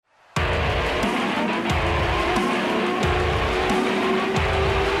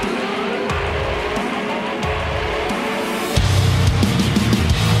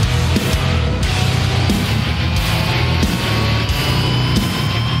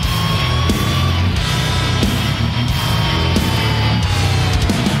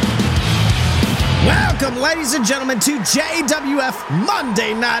Welcome, ladies and gentlemen, to JWF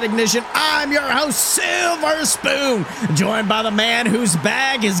Monday Night Ignition. I'm your host, Silver Spoon, joined by the man whose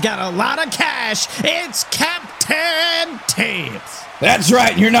bag has got a lot of cash. It's Captain Tibbs. That's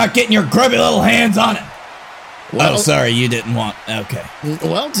right, you're not getting your grubby little hands on it. Well, oh, sorry, you didn't want. Okay.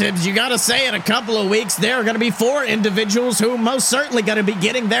 Well, Tibbs, you gotta say in a couple of weeks, there are gonna be 4 individuals who most certainly gonna be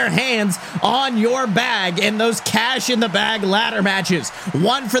getting their hands on your bag in those cash in the bag ladder matches.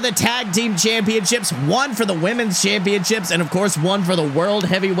 1 for the tag team championships, 1 for the women's championships, and of course, 1 for the world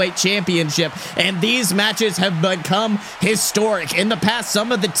heavyweight championship. And these matches have become historic. In the past,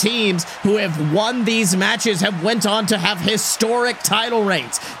 some of the teams who have won these matches have went on to have historic title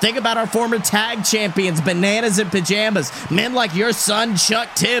reigns. Think about our former tag champions, Bananas in Pajamas, men like your son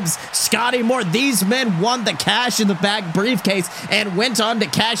Chuck Tibbs, Scotty Moore. These men won the cash in the bag briefcase and went on to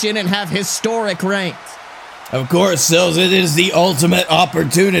cash in and have historic reigns. Of course, Sills, it is the ultimate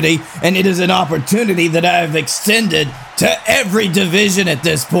opportunity, and it is an opportunity that I have extended to every division at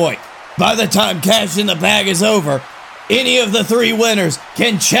this point. By the time Cash in the Bag is over, any of the 3 winners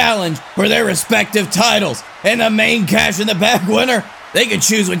can challenge for their respective titles, and the main Cash in the Bag winner, they can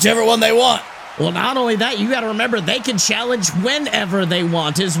choose whichever one they want. Well, not only that, you got to remember they can challenge whenever they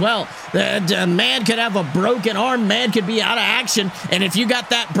want as well. The man could have a broken arm, man could be out of action, and if you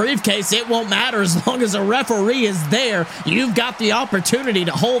got that briefcase, it won't matter as long as a referee is there. You've got the opportunity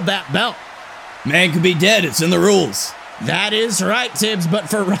to hold that belt. Man could be dead, it's in the rules. That is right, Tibbs, but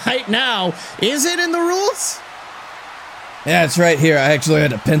for right now, is it in the rules? Yeah, it's right here. I actually had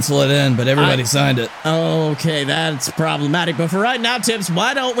to pencil it in, but everybody signed it. Okay, that's problematic. But for right now, Tibbs,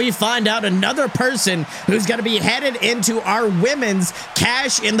 why don't we find out another person who's going to be headed into our women's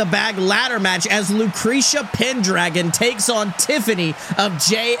Cash in the Bag ladder match as Lucretia Pendragon takes on Tiffany of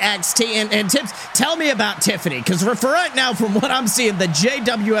JXT. And Tibbs, tell me about Tiffany, because for right now, from what I'm seeing, the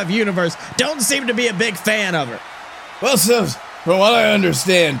JWF universe don't seem to be a big fan of her. Well, so, from what I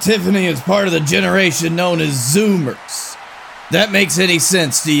understand, Tiffany is part of the generation known as Zoomers. That makes any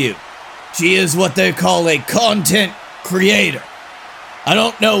sense to you. She is what they call a content creator. I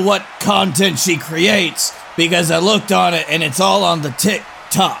don't know what content she creates because I looked on it and it's all on the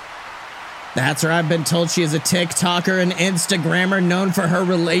TikTok. That's right. I've been told she is a TikToker and Instagrammer known for her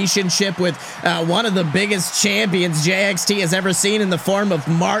relationship with one of the biggest champions JXT has ever seen in the form of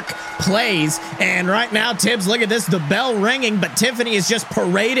Mark Plays. And right now, Tibbs, look at this, the bell ringing, but Tiffany is just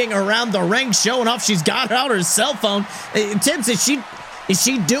parading around the ring, showing off she's got out her cell phone. Tibbs, is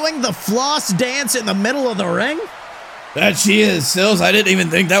she doing the floss dance in the middle of the ring? That she is, Sills. I didn't even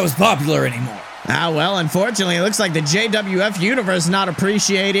think that was popular anymore. Well, unfortunately, it looks like the JWF universe not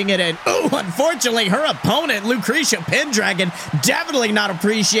appreciating it, and unfortunately, her opponent, Lucretia Pendragon, definitely not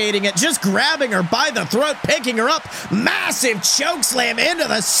appreciating it, just grabbing her by the throat, picking her up, massive chokeslam into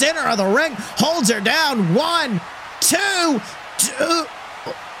the center of the ring, holds her down, 1, 2,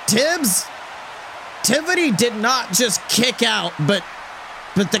 Tibbs, Tiffany did not just kick out, but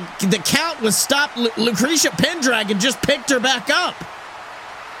the count was stopped. Lucretia Pendragon just picked her back up.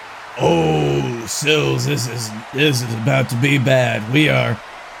 Oh, Sills, this is about to be bad. We are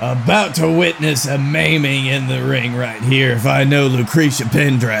about to witness a maiming in the ring right here, if I know Lucretia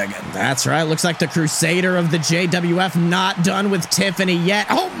Pendragon. That's right. Looks like the Crusader of the JWF not done with Tiffany yet.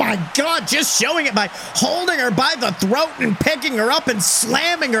 Oh my God, just showing it by holding her by the throat and picking her up and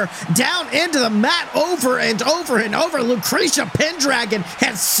slamming her down into the mat over and over and over. Lucretia Pendragon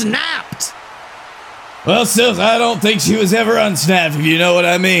has snapped. Well, Sills, I don't think she was ever unsnapped, if you know what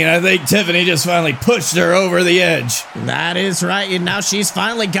I mean. I think Tiffany just finally pushed her over the edge. That is right, and now she's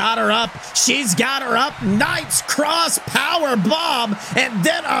finally got her up. She's got her up. Knight's Cross Power Bomb, and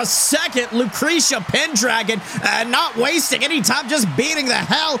then a second Lucretia Pendragon, not wasting any time, just beating the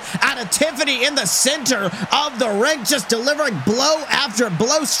hell out of Tiffany in the center of the ring, just delivering blow after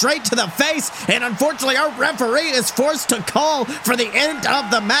blow straight to the face, and unfortunately our referee is forced to call for the end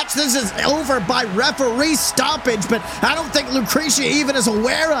of the match. This is over by referee stoppage, but I don't think Lucretia even is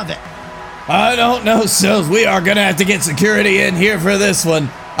aware of it. I don't know, Sills. We are gonna have to get security in here for this one.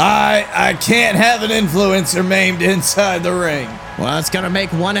 I can't have an influencer maimed inside the ring. Well, it's gonna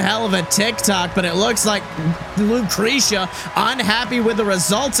make one hell of a TikTok, but it looks like Lucretia unhappy with the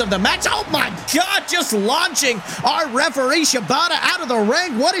results of the match. Oh my God, just launching our referee Shibata out of the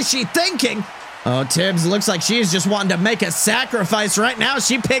ring. What is she thinking? Oh, Tibbs looks like she is just wanting to make a sacrifice right now.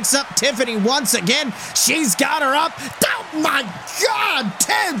 She picks up Tiffany once again. She's got her up. Oh my God,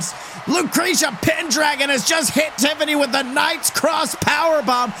 Tibbs! Lucretia Pendragon has just hit Tiffany with the Knight's Cross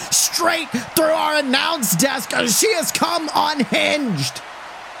Powerbomb straight through our announce desk. She has come unhinged.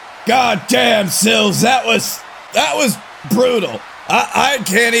 God damn, Sills, that was brutal. I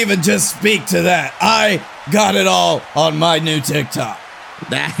can't even just speak to that. I got it all on my new TikTok.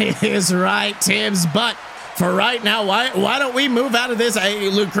 That is right, Tibbs, but for right now, why don't we move out of this? Hey,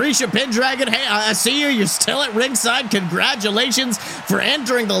 Lucretia Pendragon, hey, I see you. You're still at ringside. Congratulations for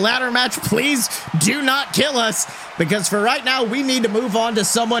entering the ladder match. Please do not kill us, because for right now, we need to move on to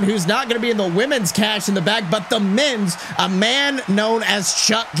someone who's not going to be in the women's Cash in the Bag, but the men's, a man known as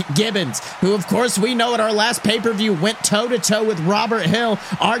Chuck Gibbons, who, of course, we know at our last pay-per-view went toe-to-toe with Robert Hill,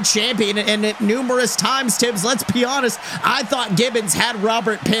 our champion, and at numerous times, Tibbs, let's be honest, I thought Gibbons had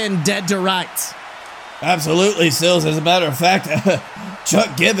Robert pinned dead to rights. Absolutely, Sills. As a matter of fact,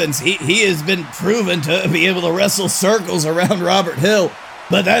 Chuck Gibbons, he has been proven to be able to wrestle circles around Robert Hill.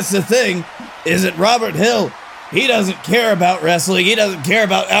 But that's the thing, is that Robert Hill, he doesn't care about wrestling. He doesn't care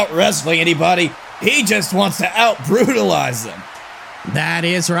about out-wrestling anybody. He just wants to out-brutalize them. That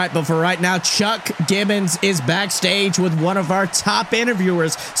is right, but for right now, Chuck Gibbons is backstage with one of our top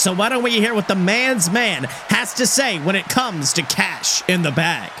interviewers. So why don't we hear what the man's man has to say when it comes to Cash in the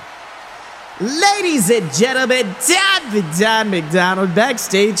Bag? Ladies and gentlemen, Don McDonald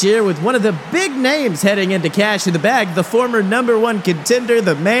backstage here with one of the big names heading into Cash in the Bag, the former #1 contender,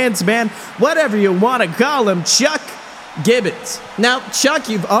 the man's man, whatever you want to call him, Chuck Gibbons. Now, Chuck,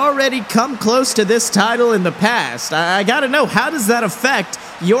 you've already come close to this title in the past. I gotta know, how does that affect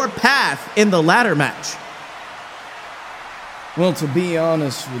your path in the ladder match? Well, to be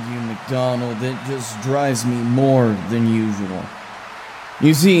honest with you, McDonald, it just drives me more than usual.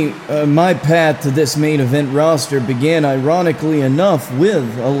 You see, my path to this main event roster began, ironically enough,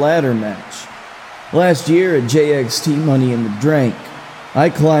 with a ladder match. Last year at JXT Money in the Drink, I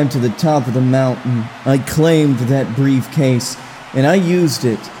climbed to the top of the mountain, I claimed that briefcase, and I used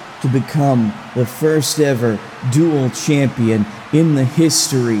it to become the first ever dual champion in the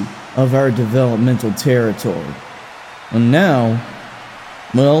history of our developmental territory. And now,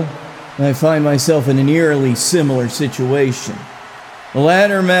 well, I find myself in an eerily similar situation. The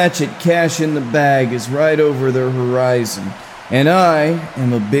ladder match at Cash in the Bag is right over the horizon, and I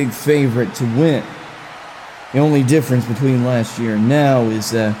am a big favorite to win. The only difference between last year and now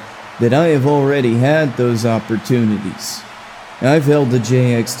is that I have already had those opportunities. I've held the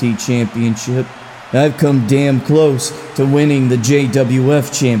JXT Championship, I've come damn close to winning the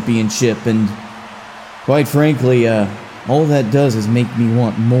JWF Championship, and quite frankly, all that does is make me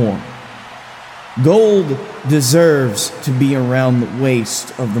want more. Gold deserves to be around the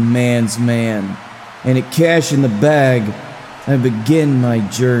waist of the man's man, and at Cash in the Bag, I begin my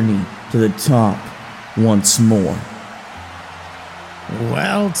journey to the top once more.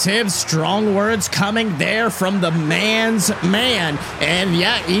 Well, Tibbs, strong words coming there from the man's man. And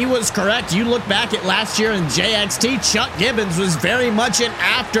yeah, he was correct. You look back at last year in JXT, Chuck Gibbons was very much an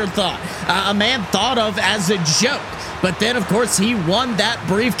afterthought, a man thought of as a joke. But then, of course, he won that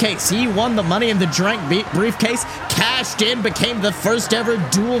briefcase. He won the Money in the Drink briefcase, cashed in, became the first ever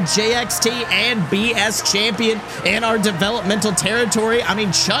dual JXT and BS champion in our developmental territory. I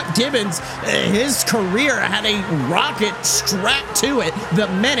mean, Chuck Gibbons, his career had a rocket strapped to it the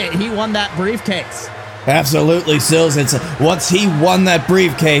minute he won that briefcase. Absolutely, Sills. Once he won that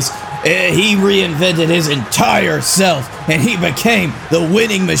briefcase, he reinvented his entire self, and he became the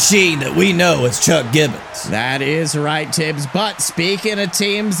winning machine that we know as Chuck Gibbons. That is right, Tibbs. But speaking of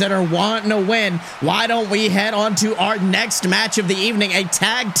teams that are wanting to win, why don't we head on to our next match of the evening, a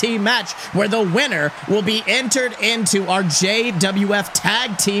tag team match where the winner will be entered into our JWF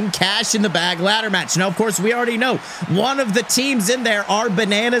Tag Team Cash in the Bag ladder match. Now, of course, we already know one of the teams in there are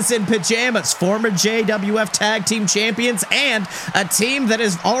Bananas in Pajamas, former JWF Tag Team champions, and a team that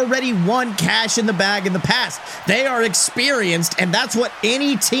has already won Cash in the Bag in the past. They are experienced, and that's what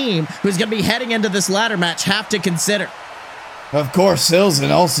any team who's going to be heading into this ladder match have to consider. Of course, Sills,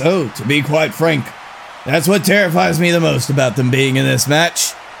 and also, to be quite frank, that's what terrifies me the most about them being in this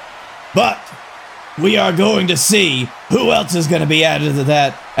match. But we are going to see who else is going to be added to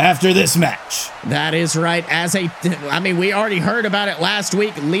that after this match. That is right. We already heard about it last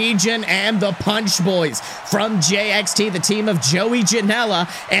week. Legion and the Punch Boys from JXT, the team of Joey Janela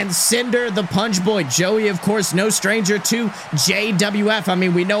and Cinder the Punch Boy. Joey, of course, no stranger to JWF. I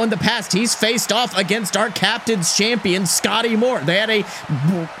mean, we know in the past he's faced off against our captain's champion, Scotty Moore. They had a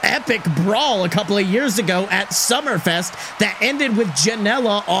epic brawl a couple of years ago at Summerfest that ended with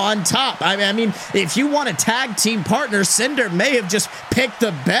Janela on top. I mean, if you want a tag team partner, Cinder may have just picked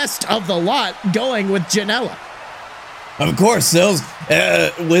the best of the lot going with Janela. Of course, Sills,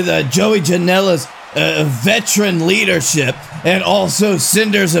 with Joey Janela's veteran leadership and also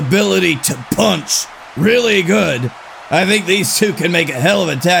Cinder's ability to punch really good, I think these two can make a hell of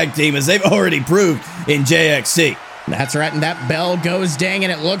a tag team, as they've already proved in JXT. That's right, and that bell goes ding,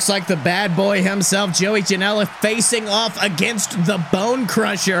 and it looks like the bad boy himself, Joey Janela, facing off against the Bone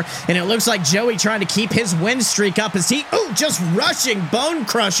Crusher, and it looks like Joey trying to keep his win streak up as he, just rushing Bone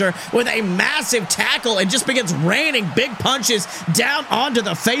Crusher with a massive tackle and just begins raining big punches down onto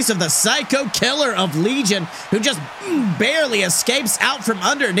the face of the Psycho Killer of Legion, who just barely escapes out from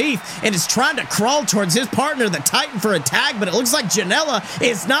underneath and is trying to crawl towards his partner, the Titan, for a tag, but it looks like Janela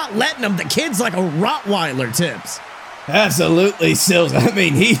is not letting him. The kid's like a Rottweiler, Tibbs. Absolutely, Sills. I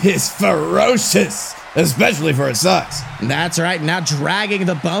mean, he is ferocious, especially for his size. That's right. Now dragging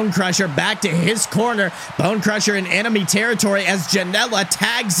the Bone Crusher back to his corner. Bone Crusher in enemy territory as Janela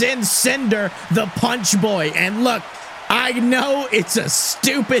tags in Cinder, the Punch Boy. And look, I know it's a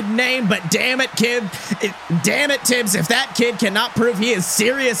stupid name, but damn it, Tibbs, if that kid cannot prove he is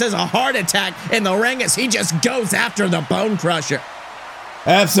serious as a heart attack in the ring as he just goes after the Bone Crusher.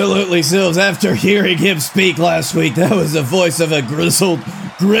 Absolutely, Sills. After hearing him speak last week, that was the voice of a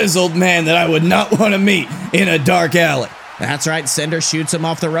grizzled man that I would not want to meet in a dark alley. That's right. Cinder shoots him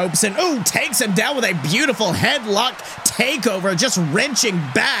off the ropes and, takes him down with a beautiful headlock takeover, just wrenching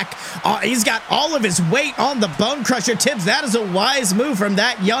back. He's got all of his weight on the Bone Crusher. Tibbs, that is a wise move from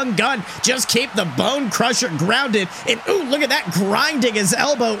that young gun. Just keep the Bone Crusher grounded. And, look at that, grinding his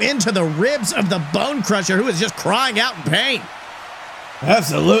elbow into the ribs of the Bone Crusher, who is just crying out in pain.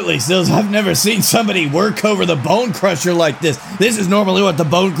 Absolutely, Sills. I've never seen somebody work over the Bone Crusher like this. This is normally what the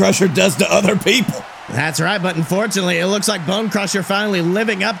Bone Crusher does to other people. That's right, but unfortunately, it looks like Bone Crusher finally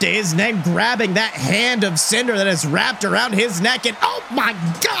living up to his name, grabbing that hand of Cinder that is wrapped around his neck, and oh my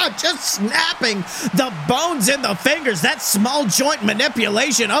God, just snapping the bones in the fingers. That small joint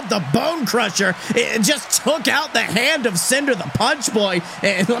manipulation of the Bone Crusher, it just took out the hand of Cinder, the Punch Boy,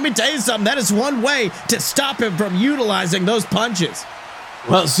 and let me tell you something, that is one way to stop him from utilizing those punches.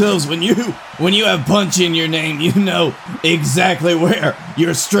 Well, Sills, when you have punch in your name, you know exactly where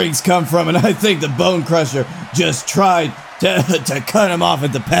your strengths come from, and I think the Bone Crusher just tried to cut him off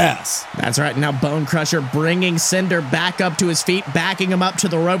at the pass. That's right. Now Bone Crusher bringing Cinder back up to his feet, backing him up to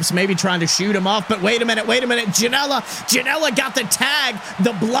the ropes, maybe trying to shoot him off, but wait a minute. Janela got the tag,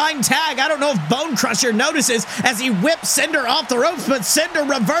 the blind tag. I don't know if Bone Crusher notices as he whips Cinder off the ropes, but Cinder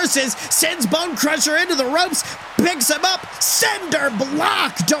reverses, sends Bone Crusher into the ropes, picks him up. Cinder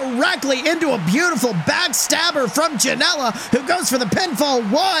block directly into a beautiful backstabber from Janela, who goes for the pinfall.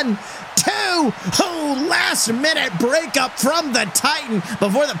 1, 2, last minute breakup from the Titan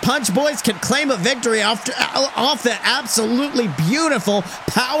before the Punch Boys can claim a victory off the absolutely beautiful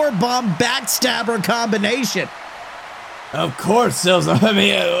powerbomb backstabber combination. Of course, Sills. I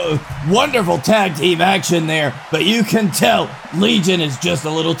mean, wonderful tag team action there, but you can tell Legion is just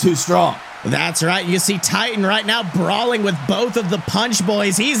a little too strong. That's right. You see Titan right now brawling with both of the Punch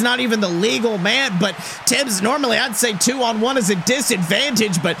Boys. He's not even the legal man, but Tibbs, normally I'd say 2-on-1 is a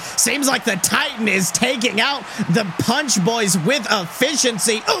disadvantage, but seems like the Titan is taking out the Punch Boys with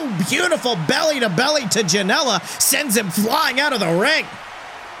efficiency. Beautiful belly to Janela, sends him flying out of the ring.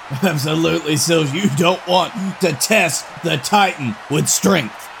 Absolutely, Sills. You don't want to test the Titan with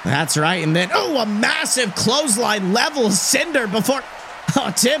strength. That's right. And then, a massive clothesline levels Cinder before...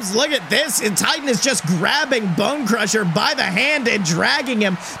 Tibbs, look at this. And Titan is just grabbing Bone Crusher by the hand and dragging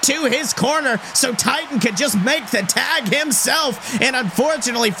him to his corner so Titan could just make the tag himself. And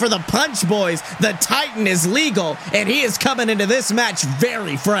unfortunately for the Punch Boys, the Titan is legal, and he is coming into this match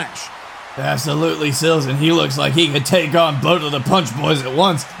very fresh. Absolutely, Sills, and he looks like he could take on both of the Punch Boys at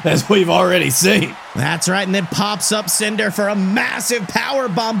once, as we've already seen. That's right, and then pops up Cinder for a massive power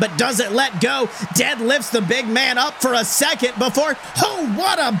bomb, but doesn't let go. Deadlifts the big man up for a second before,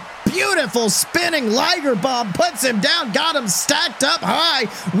 what a beautiful spinning Liger bomb, puts him down, got him stacked up high.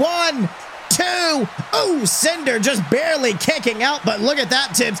 1, 2, Cinder just barely kicking out, but look at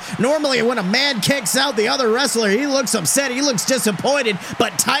that, Tibbs. Normally when a man kicks out the other wrestler, he looks upset, he looks disappointed,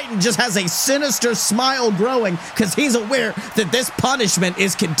 but Titan just has a sinister smile growing because he's aware that this punishment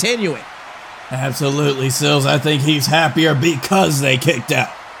is continuing. Absolutely, Sills. I think he's happier because they kicked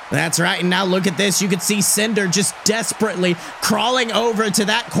out. That's right, and now look at this. You can see Cinder just desperately crawling over to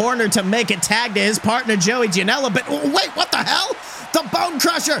that corner to make a tag to his partner, Joey Janela, but wait, what the hell? The Bone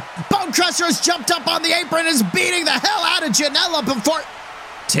Crusher has jumped up on the apron and is beating the hell out of Janela before...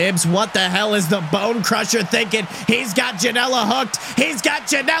 Tibbs, what the hell is the Bone Crusher thinking? He's got Janela hooked.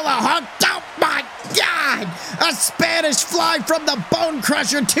 Oh my God! A Spanish fly from the Bone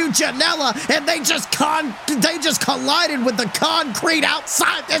Crusher to Janela, and they just collided with the concrete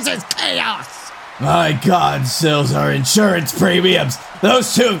outside. This is chaos. My God, Sills, our insurance premiums.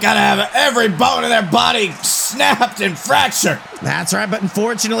 Those two have got to have every bone in their body snapped and fractured. That's right, but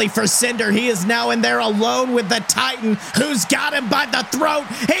unfortunately for Cinder, he is now in there alone with the Titan, who's got him by the throat.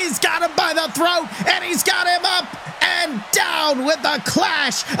 He's got him by the throat, and he's got him up and down with the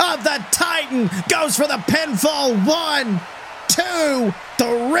clash of the Titan. Goes for the pinfall. 1, 2,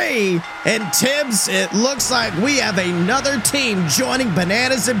 3. And Tibbs, it looks like we have another team joining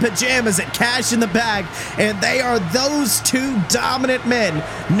Bananas in Pajamas at Cash in the Bag, and they are those two dominant men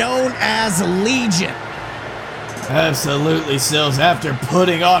known as Legion. Absolutely, Sills. After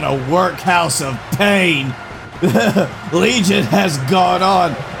putting on a workhouse of pain, Legion has gone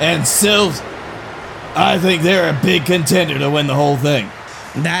on, and Sills, I think they're a big contender to win the whole thing.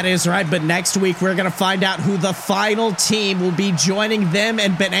 That is right, but next week we're going to find out who the final team will be joining them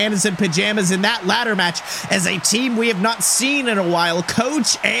and Bananas in Pajamas in that ladder match, as a team we have not seen in a while.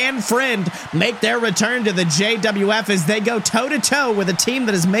 Coach and Friend make their return to the JWF as they go toe-to-toe with a team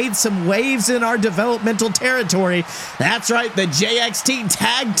that has made some waves in our developmental territory. That's right, the JXT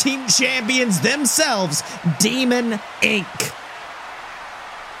Tag Team Champions themselves, Demon Inc.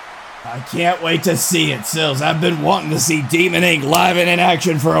 I can't wait to see it, Sills. I've been wanting to see Demon Inc. live and in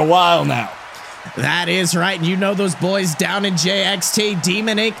action for a while now. That is right. You know those boys down in JXT,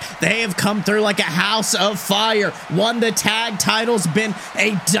 Demon Inc., they have come through like a house of fire. Won the tag titles, been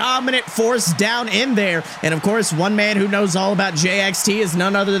a dominant force down in there. And of course, one man who knows all about JXT is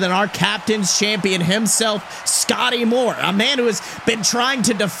none other than our captain's champion himself, Scotty Moore. A man who has been trying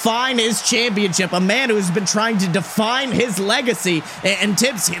to define his championship, a man who has been trying to define his legacy. And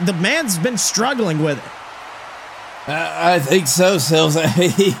Tibbs, the man's been struggling with it. I think so, Sills.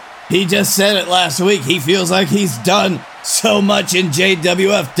 He just said it last week. He feels like he's done so much in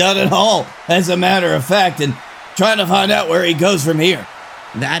JWF, done it all, as a matter of fact, and trying to find out where he goes from here.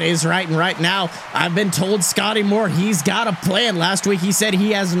 That is right, and right now, I've been told Scotty Moore, he's got a plan. Last week, he said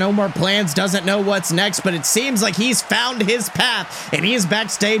he has no more plans, doesn't know what's next, but it seems like he's found his path, and he is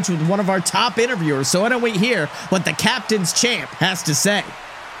backstage with one of our top interviewers. So why don't we hear what the Captain's Champ has to say?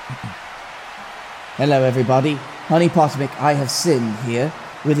 Hello, everybody. Honey Potmick, I have sinned here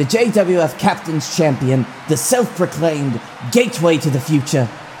with the JWF Captain's Champion, the self-proclaimed gateway to the future,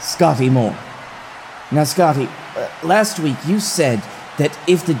 Scotty Moore. Now, Scotty, last week you said that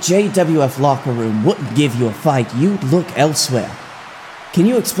if the JWF locker room wouldn't give you a fight, you'd look elsewhere. Can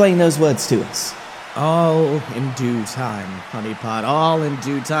you explain those words to us? All in due time, Honeypot, all in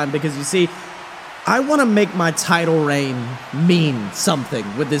due time, because you see, I want to make my title reign mean something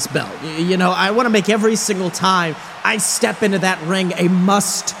with this belt. You know, I want to make every single time I step into that ring a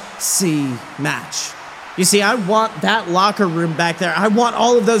must-see match. You see, I want that locker room back there. I want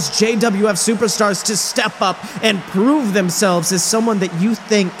all of those JWF superstars to step up and prove themselves as someone that you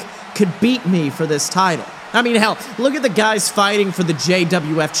think could beat me for this title. I mean, hell, look at the guys fighting for the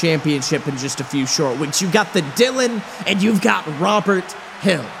JWF Championship in just a few short weeks. You've got the Dylan and you've got Robert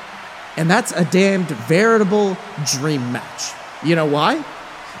Hill. And that's a damned veritable dream match. You know why?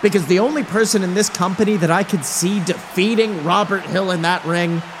 Because the only person in this company that I could see defeating Robert Hill in that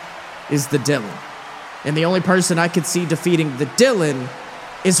ring is the Dylan. And the only person I could see defeating the Dylan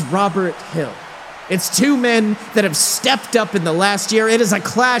is Robert Hill. It's two men that have stepped up in the last year. It is a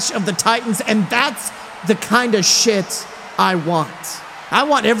clash of the Titans, and that's the kind of shit I want. I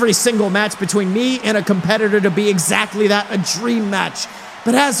want every single match between me and a competitor to be exactly that, a dream match.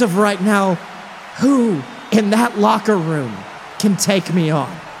 But as of right now, who in that locker room can take me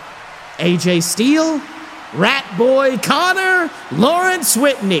on? AJ Steele? Rat Boy Connor? Lawrence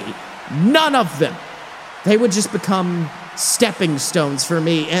Whitney? None of them. They would just become stepping stones for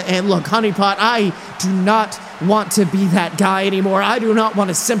me. And look, Honeypot, I do not want to be that guy anymore. I do not want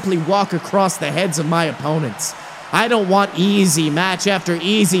to simply walk across the heads of my opponents. I don't want easy match after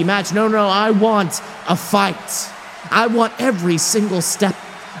easy match. No, I want a fight. I want every single step.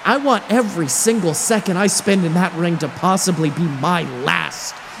 I want every single second I spend in that ring to possibly be my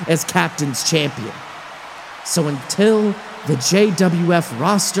last as Captain's Champion. So until the JWF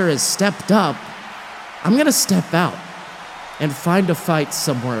roster has stepped up, I'm going to step out and find a fight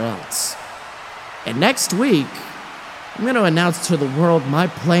somewhere else. And next week, I'm going to announce to the world my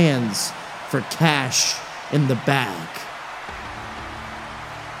plans for Cash in the Bag.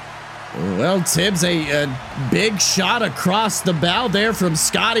 Well, Tibbs, a big shot across the bow there from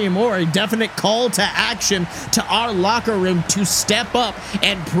Scotty Moore. A definite call to action to our locker room to step up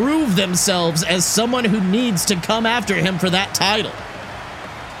and prove themselves as someone who needs to come after him for that title.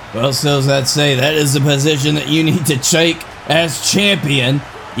 Well, Sills, I'd say that is the position that you need to take as champion.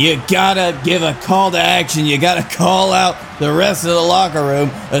 you gotta give a call to action. You gotta call out the rest of the locker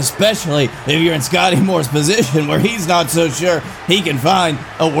room, especially if you're in Scotty Moore's position where he's not so sure he can find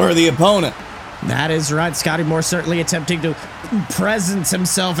a worthy opponent. That is right. Scotty Moore certainly attempting to presence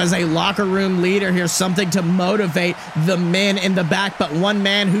himself as a locker room leader here, something to motivate the men in the back. But one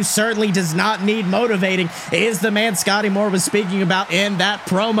man who certainly does not need motivating is the man Scotty Moore was speaking about in that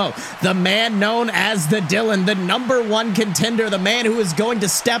promo. The man known as the Dylan, the #1 contender, the man who is going to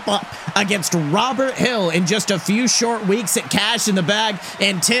step up against Robert Hill in just a few short weeks at Cash in the Bag.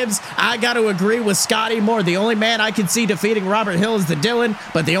 And Tibbs, I got to agree with Scotty Moore. The only man I can see defeating Robert Hill is the Dylan,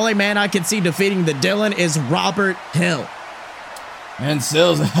 but the only man I can see defeating the Dylan is Robert Hill. And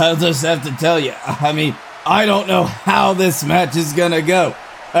Sills, I'll just have to tell you, I mean, I don't know how this match is going to go.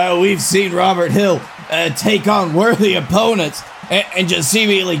 We've seen Robert Hill take on worthy opponents and just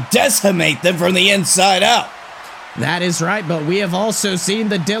seemingly decimate them from the inside out. That is right, but we have also seen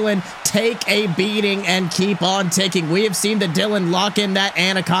the Dylan take a beating and keep on ticking. We have seen the Dylan lock in that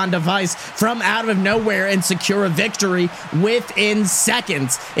Anaconda Vice from out of nowhere and secure a victory within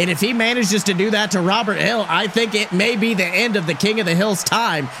seconds. And if he manages to do that to Robert Hill, I think it may be the end of the King of the Hill's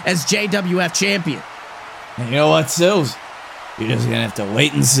time as JWF champion. And you know what, Sills? You're just going to have to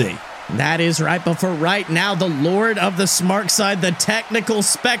wait and see. That is right, but for right now, the Lord of the Smart Side, the technical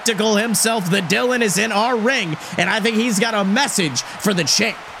spectacle himself, the Dylan, is in our ring, and I think he's got a message for the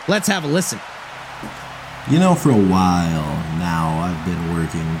champ. Let's have a listen. You know, for a while now, I've been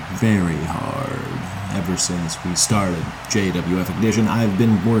working very hard. Ever since we started JWF Ignition, I've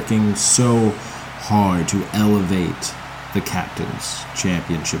been working so hard to elevate the Captain's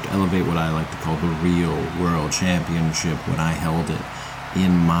Championship, to elevate what I like to call the real World Championship when I held it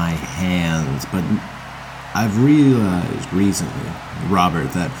in my hands. But I've realized recently,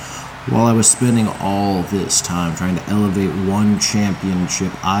 Robert, that while I was spending all this time trying to elevate one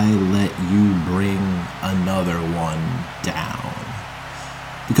championship, I let you bring another one down.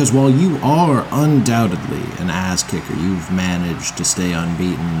 Because while you are undoubtedly an ass kicker, you've managed to stay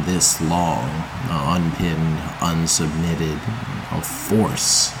unbeaten this long, unpinned, unsubmitted, a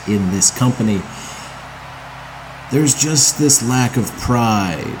force in this company. There's just this lack of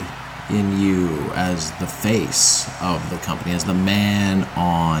pride in you as the face of the company, as the man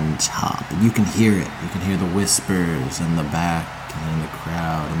on top. And you can hear it. You can hear the whispers in the back and in the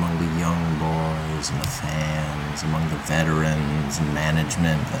crowd, among the young boys and the fans, among the veterans and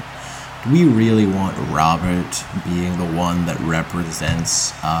management. Do we really want Robert being the one that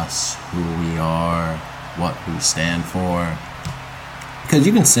represents us, who we are, what we stand for? Because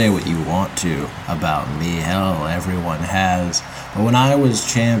you can say what you want to about me, hell, everyone has. But when I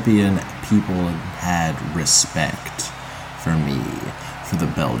was champion, people had respect for me, for the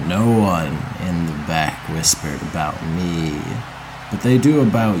belt. No one in the back whispered about me, but they do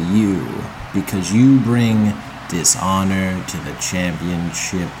about you, because you bring dishonor to the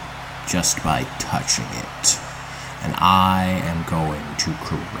championship just by touching it. And I am going to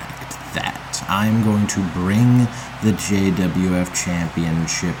correct that. I'm going to bring the JWF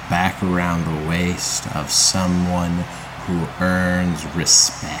Championship back around the waist of someone who earns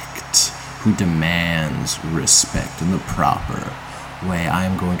respect, who demands respect in the proper way. I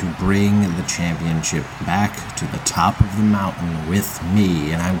am going to bring the championship back to the top of the mountain with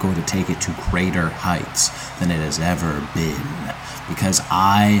me, and I'm going to take it to greater heights than it has ever been. Because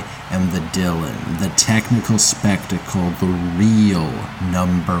I am the Dylan, the technical spectacle, the real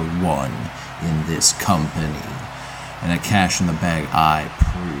 #1 in this company. And at Cash in the Bag, I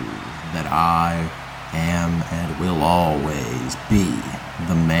prove that I am and will always be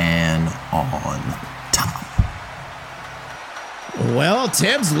the man on top. Well,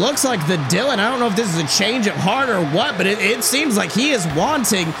 Tibbs, looks like the Dylan, I don't know if this is a change of heart or what, but it seems like he is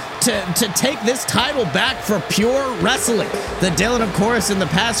wanting to take this title back for pure wrestling. The Dylan, of course, in the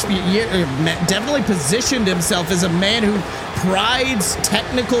past few years, definitely positioned himself as a man who prides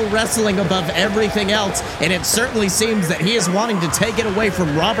technical wrestling above everything else, and it certainly seems that he is wanting to take it away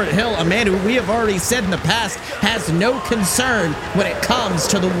from Robert Hill, a man who we have already said in the past has no concern when it comes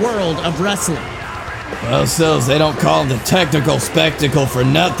to the world of wrestling. Well, Sills, they don't call him the technical spectacle for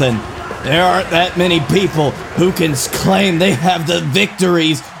nothing. There aren't that many people who can claim they have the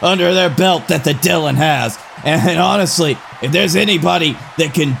victories under their belt that the Dylan has. And honestly, if there's anybody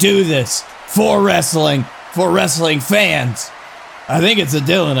that can do this for wrestling fans, I think it's the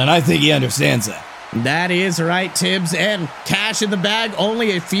Dylan, and I think he understands that. That is right, Tibbs, and Cash in the Bag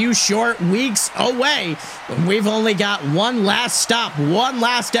only a few short weeks away. We've only got one last stop, one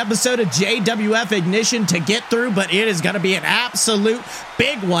last episode of JWF Ignition to get through, but it is going to be an absolute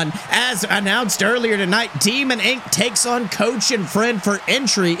big one. As announced earlier tonight, Demon Inc. takes on Coach and Friend for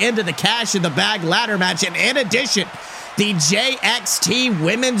entry into the Cash in the Bag ladder match, and in addition, the JXT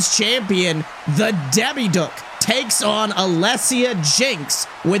Women's Champion, the Debbie Duke, takes on Alessia Jinx,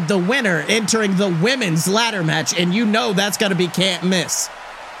 with the winner entering the women's ladder match, and you know that's going to be can't miss.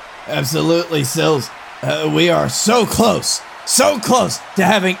 Absolutely, Sills. We are so close to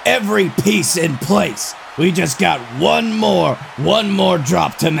having every piece in place. We just got one more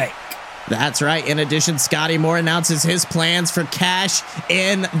drop to make. That's right. In addition, Scotty Moore announces his plans for Cash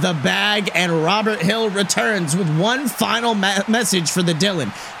in the Bag, and Robert Hill returns with one final message for the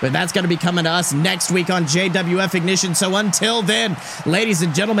Dylan. But that's going to be coming to us next week on JWF Ignition. So until then, ladies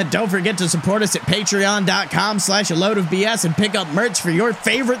and gentlemen, don't forget to support us at patreon.com/aloadofbs and pick up merch for your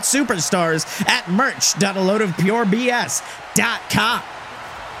favorite superstars at merch.aloadofpurebs.com.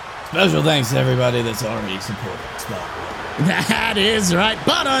 Special thanks to everybody that's already supported us. That is right.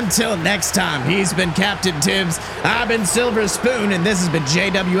 But until next time, he's been Captain Tibbs, I've been Silver Spoon, and this has been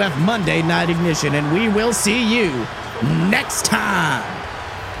JWF Monday Night Ignition, and we will see you next time.